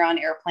breathing air on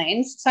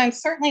airplanes. So I'm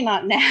certainly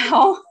not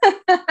now.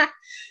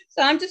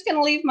 So I'm just going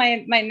to leave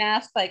my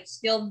mask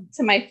sealed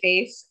to my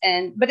face.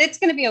 But it's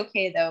going to be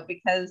okay, though,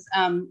 because,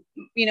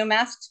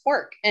 masks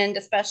work. And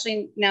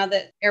especially now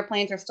that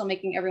airplanes are still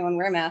making everyone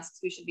wear masks,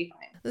 we should be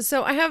fine.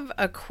 So I have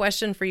a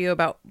question for you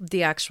about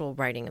the actual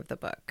writing of the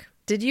book.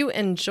 Did you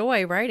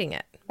enjoy writing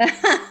it? Did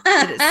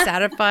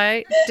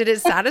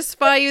it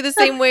satisfy you the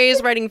same way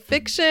as writing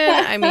fiction?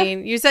 I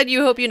mean, you said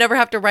you hope you never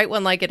have to write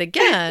one like it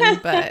again,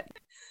 but...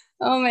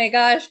 Oh my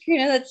gosh,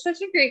 Karina, that's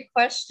such a great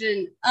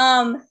question.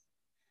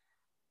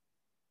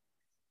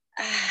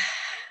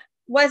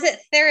 Was it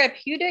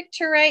therapeutic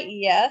to write?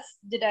 Yes.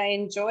 Did I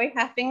enjoy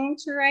having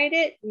to write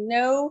it?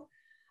 No.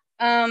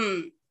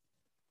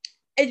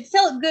 It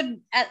felt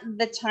good at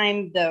the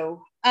time,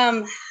 though.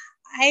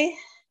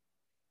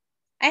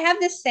 I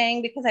have this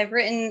saying, because I've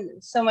written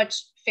so much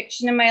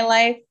fiction in my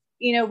life.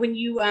 When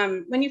you're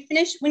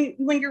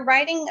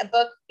writing a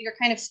book, you're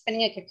kind of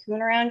spinning a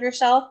cocoon around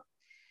yourself.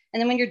 And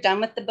then when you're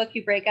done with the book,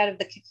 you break out of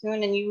the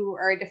cocoon and you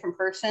are a different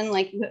person,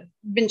 like you have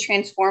been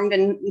transformed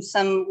in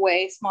some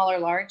way, small or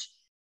large.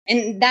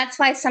 And that's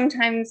why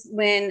sometimes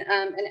when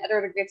an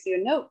editor gives you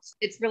a note,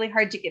 it's really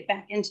hard to get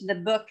back into the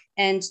book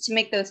and to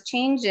make those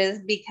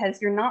changes,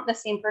 because you're not the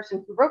same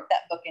person who wrote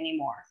that book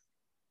anymore.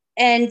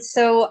 And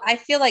so I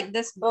feel like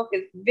this book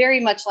is very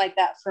much like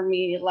that for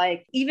me.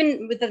 Like,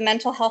 even with the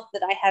mental health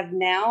that I have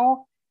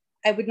now,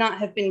 I would not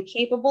have been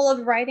capable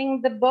of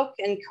writing the book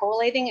and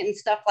collating it and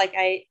stuff like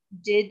I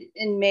did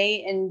in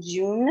May and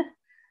June,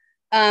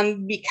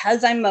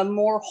 because I'm a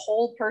more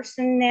whole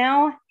person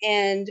now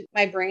and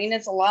my brain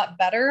is a lot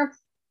better.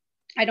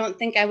 I don't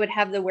think I would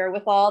have the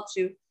wherewithal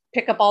to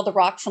pick up all the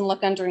rocks and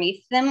look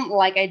underneath them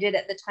like I did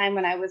at the time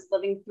when I was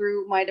living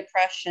through my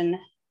depression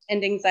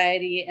and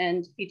anxiety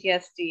and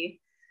PTSD.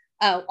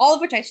 all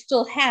of which I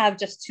still have,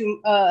 just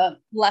to a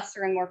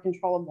lesser and more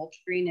controllable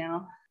degree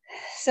now.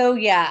 So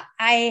yeah,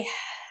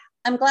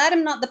 I'm glad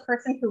I'm not the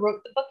person who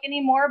wrote the book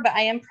anymore, but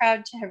I am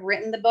proud to have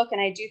written the book.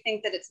 And I do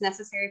think that it's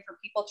necessary for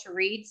people to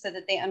read so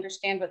that they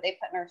understand what they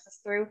put nurses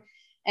through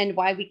and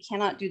why we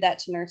cannot do that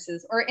to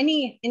nurses or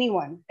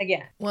anyone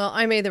again. Well,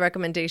 I made the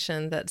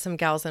recommendation that some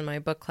gals in my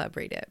book club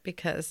read it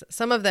because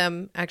some of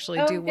them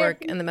actually do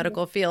work in the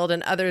medical field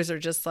and others are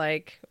just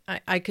like,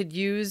 I could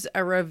use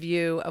a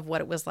review of what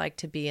it was like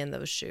to be in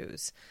those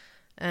shoes.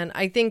 And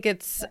I think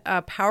it's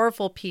a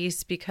powerful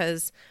piece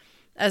because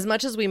as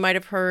much as we might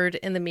have heard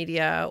in the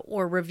media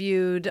or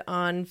reviewed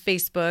on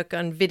Facebook,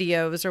 on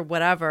videos or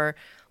whatever,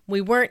 we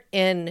weren't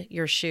in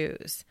your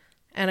shoes.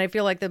 And I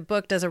feel like the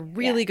book does a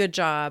really good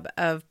job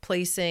of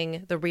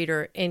placing the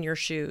reader in your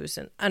shoes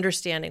and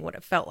understanding what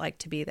it felt like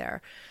to be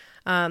there.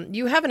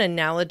 You have an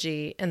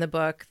analogy in the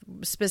book,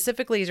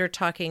 specifically as you're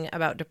talking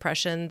about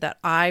depression, that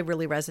I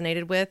really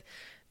resonated with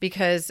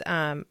because,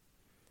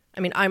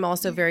 I'm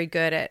also very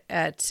good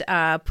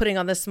at putting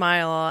on the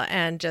smile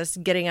and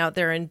just getting out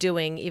there and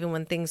doing even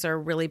when things are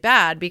really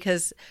bad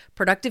because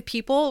productive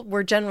people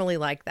were generally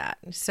like that.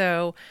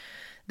 So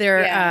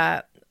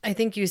I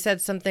think you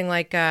said something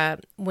like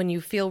when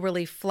you feel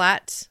really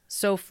flat,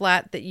 so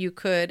flat that you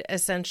could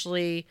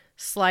essentially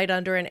slide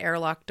under an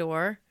airlock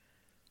door.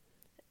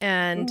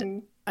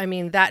 And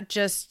that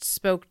just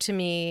spoke to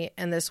me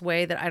in this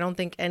way that I don't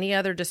think any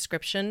other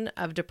description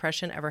of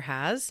depression ever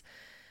has.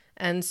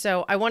 And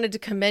so I wanted to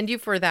commend you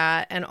for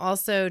that. And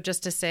also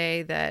just to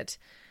say that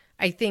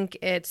I think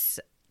it's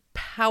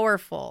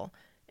powerful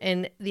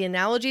in the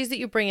analogies that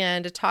you bring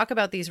in to talk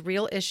about these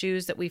real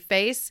issues that we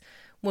face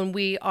when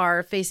we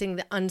are facing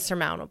the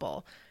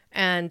unsurmountable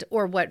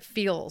or what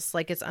feels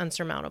like it's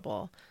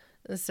unsurmountable.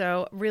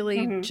 So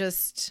really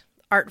just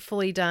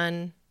artfully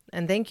done.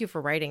 And thank you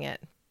for writing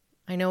it.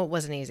 I know it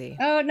wasn't easy.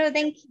 Oh, no,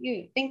 thank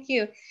you. Thank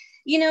you.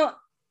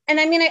 And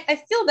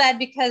I feel bad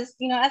because,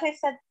 as I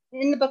said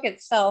in the book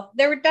itself,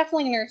 there were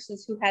definitely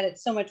nurses who had it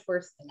so much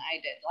worse than I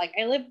did.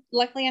 Like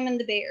luckily I'm in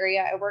the Bay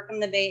Area. I work in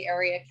the Bay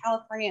Area.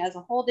 California as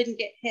a whole didn't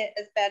get hit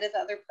as bad as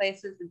other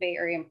places. The Bay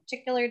Area in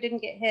particular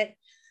didn't get hit.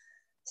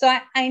 So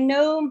I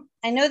know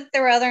that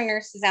there were other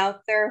nurses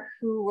out there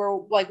who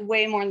were like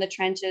way more in the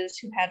trenches,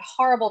 who had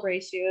horrible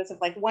ratios of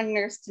like 1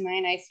 nurse to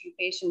 9 ICU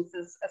patients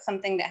is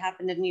something that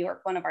happened in New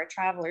York. One of our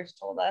travelers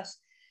told us.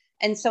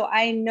 And so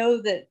I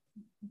know that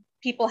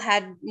people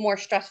had more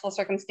stressful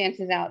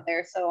circumstances out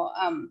there. So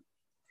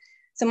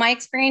my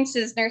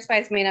experiences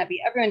nurse-wise may not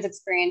be everyone's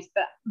experience,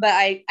 but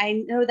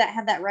I know that I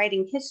have that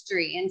writing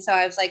history. And so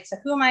I was like, so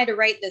who am I to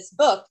write this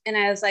book? And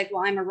I was like,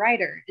 well, I'm a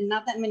writer, and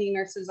not that many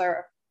nurses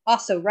are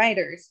also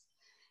writers.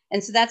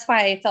 And so that's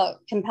why I felt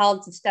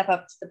compelled to step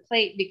up to the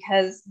plate,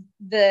 because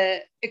the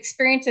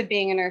experience of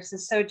being a nurse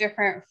is so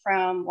different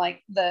from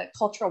like the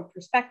cultural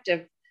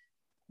perspective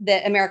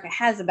that America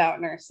has about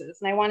nurses.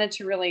 And I wanted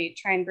to really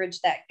try and bridge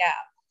that gap.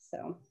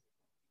 So.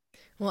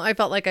 Well, I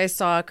felt like I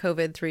saw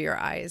COVID through your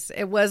eyes.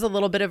 It was a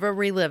little bit of a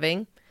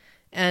reliving,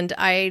 and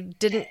I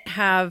didn't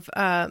have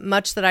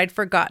much that I'd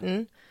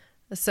forgotten.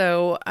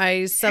 So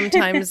I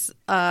sometimes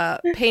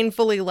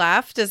painfully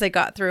laughed as I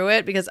got through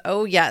it because,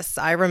 oh, yes,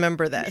 I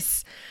remember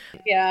this.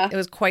 Yeah. It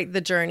was quite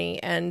the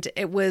journey. And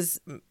it was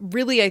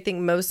really, I think,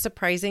 most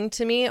surprising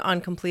to me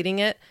on completing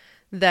it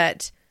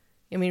that,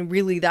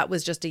 really, that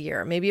was just a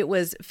year. Maybe it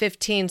was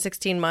 15,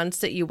 16 months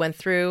that you went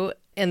through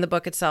in the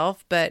book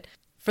itself. But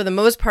for the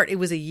most part, it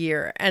was a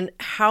year. And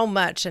how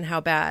much and how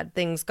bad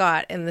things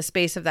got in the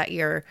space of that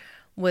year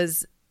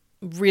was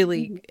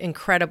really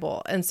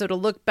incredible. And so to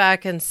look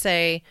back and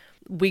say,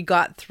 we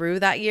got through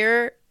that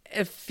year,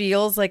 it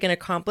feels like an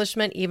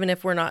accomplishment, even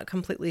if we're not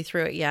completely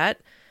through it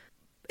yet.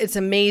 It's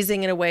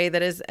amazing in a way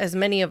that as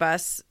many of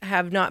us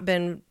have not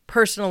been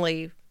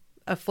personally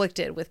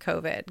afflicted with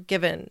COVID,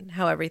 given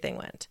how everything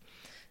went.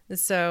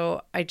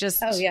 So I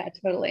just... Oh, yeah,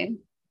 totally.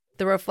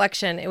 The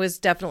reflection, it was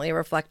definitely a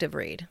reflective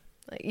read.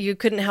 You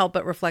couldn't help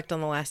but reflect on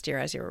the last year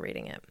as you were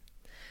reading it.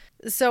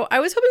 So I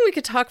was hoping we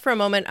could talk for a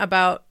moment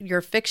about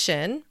your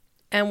fiction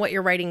and what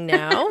you're writing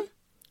now.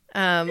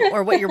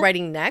 Or what you're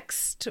writing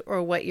next,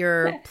 or what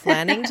you're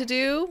planning to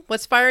do.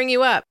 What's firing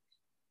you up?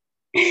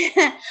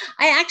 I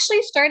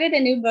actually started a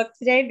new book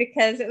today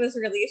because it was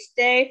release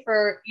day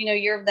for,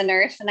 Year of the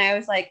Nurse. And I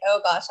was like, oh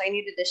gosh, I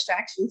need a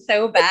distraction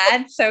so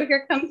bad. So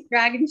here comes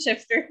Dragon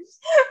Shifters.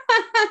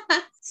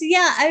 So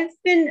yeah, I've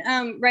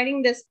been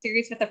writing this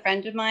series with a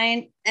friend of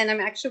mine, and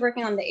I'm actually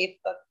working on the 8th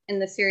book in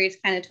the series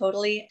kind of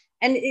totally.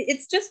 And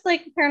it's just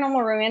like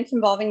paranormal romance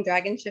involving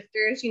dragon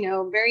shifters,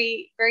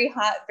 very, very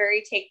hot,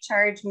 very take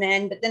charge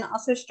men, but then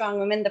also strong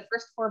women. The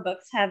first 4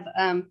 books have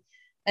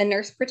a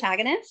nurse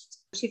protagonist.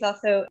 She's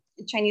also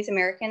Chinese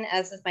American,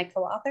 as is my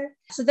co-author.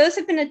 So those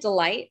have been a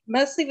delight,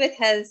 mostly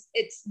because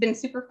it's been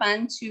super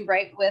fun to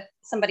write with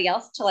somebody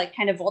else, to like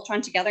kind of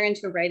Voltron together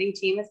into a writing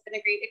team has been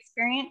a great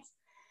experience.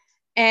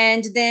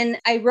 And then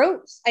I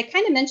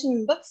kind of mentioned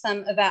in the book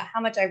some about how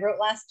much I wrote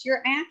last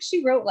year. I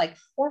actually wrote like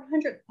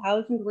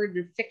 400,000 words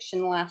of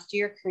fiction last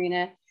year,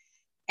 Karina.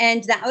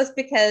 And that was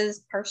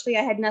because partially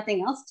I had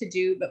nothing else to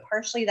do, but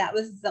partially that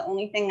was the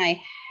only thing I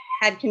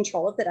had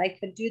control of that I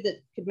could do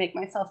that could make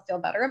myself feel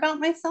better about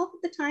myself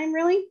at the time,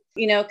 really.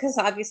 Because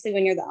obviously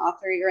when you're the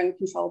author, you're in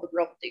control of the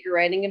world that you're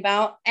writing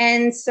about.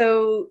 And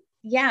so,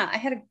 yeah, I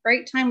had a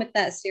great time with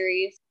that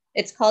series.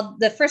 It's called,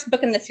 the first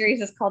book in the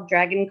series is called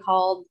Dragon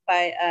Called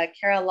by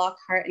Kara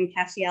Lockhart and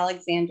Cassie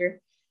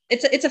Alexander.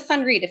 It's a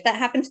fun read. If that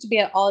happens to be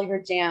at all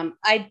your jam,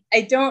 I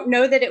don't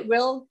know that it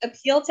will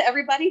appeal to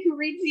everybody who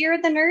reads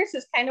Year the Nurse.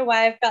 Is kind of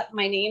why I've got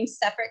my names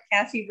separate,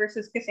 Cassie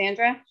versus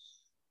Cassandra.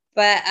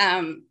 But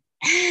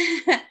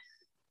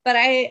but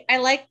I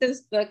like those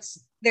books.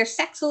 They're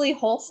sexually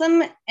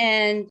wholesome,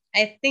 and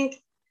I think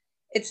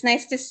it's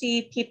nice to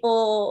see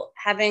people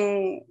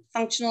having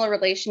functional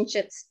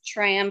relationships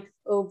triumph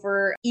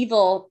over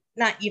evil,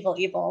 not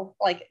evil,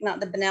 like not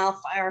the banal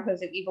fire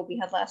hose of evil we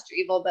had last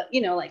year evil, but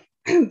like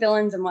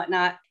villains and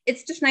whatnot.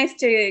 It's just nice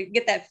to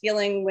get that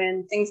feeling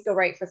when things go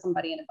right for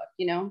somebody in a book,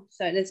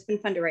 So it's been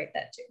fun to write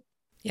that too.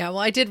 Yeah, well,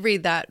 I did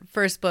read that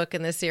first book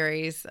in the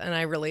series, and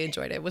I really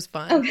enjoyed it. It was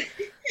fun.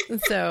 Oh.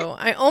 So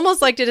I almost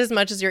liked it as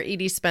much as your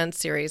Edie Spence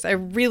series. I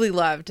really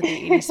loved the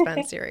Edie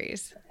Spence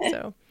series.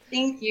 So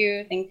Thank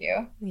you.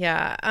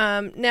 Yeah.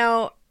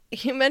 Now,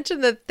 you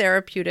mentioned the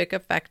therapeutic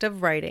effect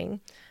of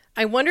writing.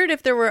 I wondered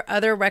if there were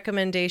other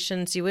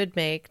recommendations you would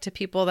make to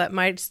people that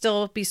might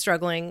still be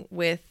struggling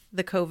with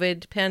the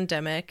COVID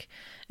pandemic,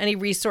 any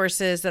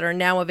resources that are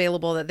now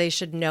available that they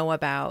should know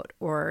about,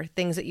 or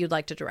things that you'd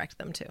like to direct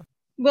them to.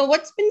 Well,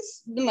 what's been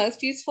the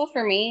most useful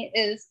for me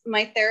is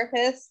my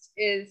therapist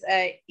is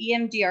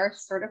EMDR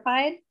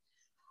certified,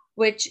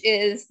 which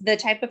is the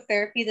type of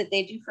therapy that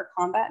they do for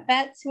combat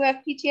vets who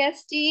have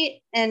PTSD.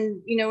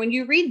 And, when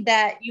you read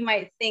that, you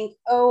might think,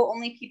 oh,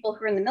 only people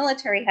who are in the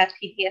military have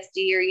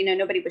PTSD, or,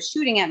 nobody was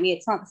shooting at me.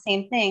 It's not the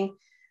same thing.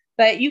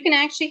 But you can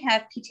actually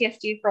have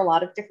PTSD for a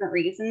lot of different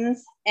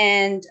reasons.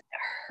 And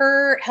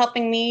her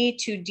helping me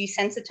to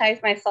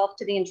desensitize myself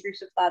to the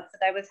intrusive thoughts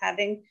that I was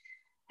having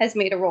has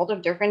made a world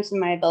of difference in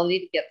my ability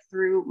to get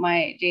through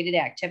my day-to-day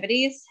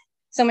activities.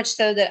 So much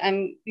so that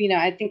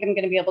I think I'm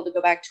going to be able to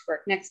go back to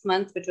work next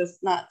month, which was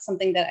not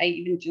something that I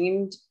even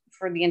dreamed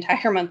for the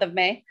entire month of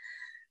May.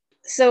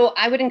 So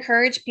I would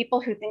encourage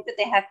people who think that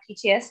they have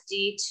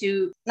PTSD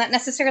to not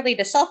necessarily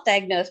to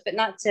self-diagnose, but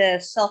not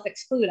to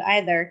self-exclude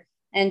either,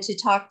 and to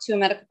talk to a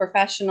medical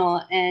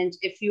professional. And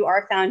if you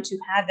are found to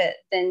have it,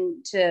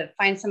 then to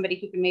find somebody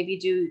who can maybe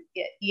do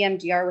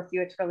EMDR with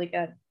you. It's really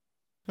good.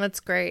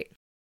 That's great.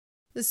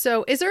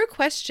 So is there a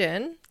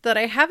question that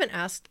I haven't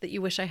asked that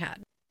you wish I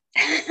had?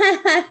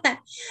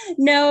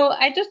 No,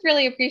 I just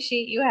really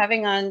appreciate you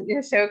having on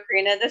your show,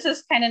 Karina. This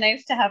is kind of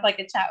nice to have like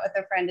a chat with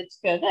a friend. It's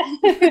good.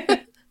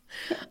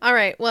 All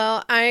right.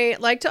 Well, I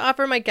like to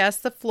offer my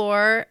guests the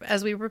floor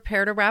as we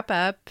prepare to wrap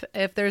up.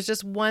 If there's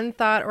just one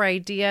thought or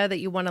idea that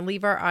you want to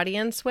leave our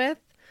audience with,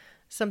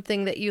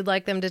 something that you'd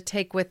like them to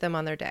take with them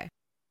on their day.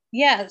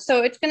 Yeah.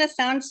 So it's going to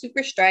sound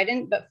super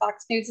strident, but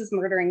Fox News is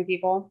murdering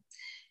people.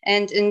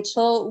 And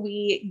until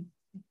we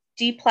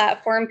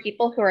deplatform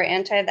people who are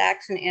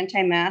anti-vax and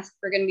anti-mask,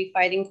 we're going to be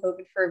fighting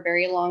COVID for a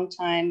very long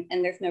time.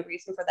 And there's no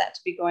reason for that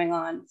to be going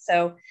on.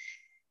 So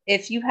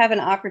if you have an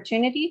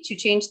opportunity to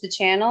change the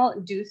channel,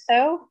 do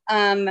so.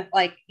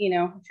 If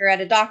you're at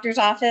a doctor's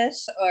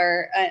office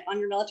or on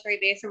your military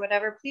base or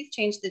whatever, please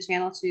change the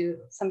channel to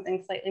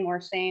something slightly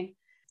more sane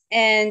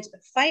and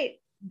fight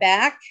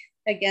back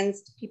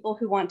against people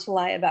who want to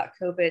lie about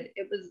COVID.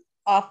 It was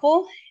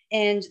awful.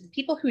 And the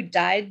people who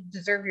died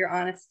deserve your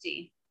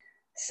honesty.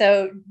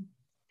 So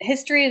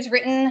history is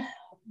written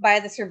by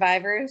the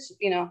survivors,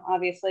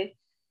 obviously,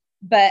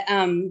 but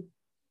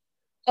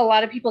a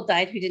lot of people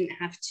died who didn't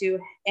have to.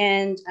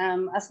 And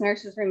us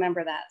nurses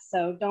remember that.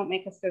 So don't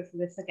make us go through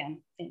this again.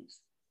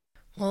 Thanks.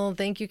 Well,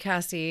 thank you,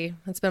 Cassie.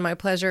 It's been my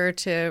pleasure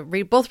to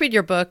read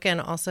your book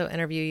and also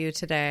interview you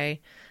today.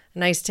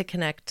 Nice to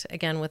connect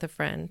again with a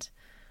friend.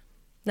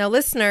 Now,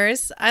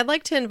 listeners, I'd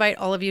like to invite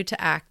all of you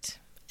to act.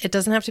 It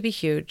doesn't have to be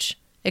huge.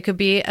 It could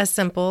be as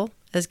simple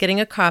as getting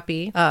a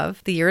copy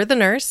of The Year of the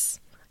Nurse.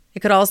 It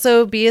could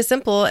also be as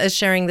simple as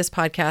sharing this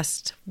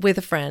podcast with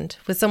a friend,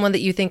 with someone that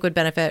you think would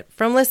benefit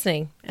from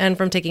listening and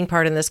from taking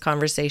part in this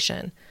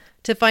conversation.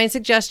 To find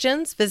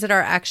suggestions, visit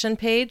our action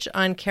page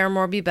on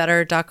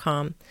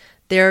caremorebebetter.com.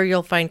 There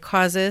you'll find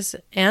causes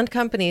and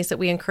companies that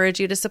we encourage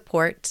you to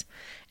support.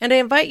 And I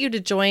invite you to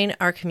join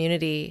our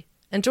community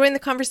and join the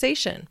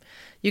conversation.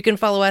 You can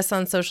follow us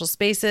on social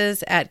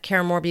spaces at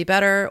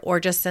caremorebebetter or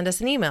just send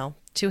us an email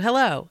to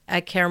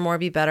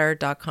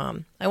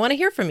hello@caremorebebetter.com. I want to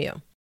hear from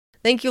you.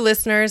 Thank you,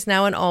 listeners,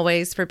 now and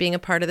always, for being a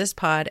part of this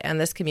pod and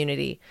this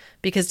community,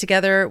 because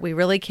together we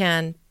really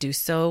can do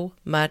so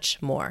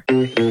much more.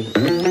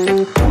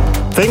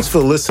 Thanks for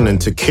listening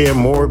to Care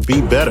More, Be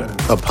Better,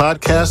 a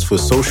podcast for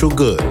social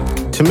good.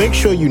 To make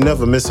sure you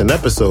never miss an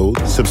episode,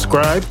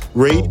 subscribe,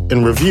 rate,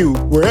 and review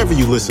wherever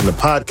you listen to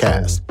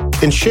podcasts,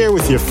 and share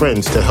with your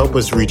friends to help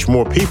us reach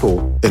more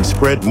people and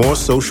spread more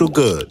social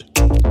good.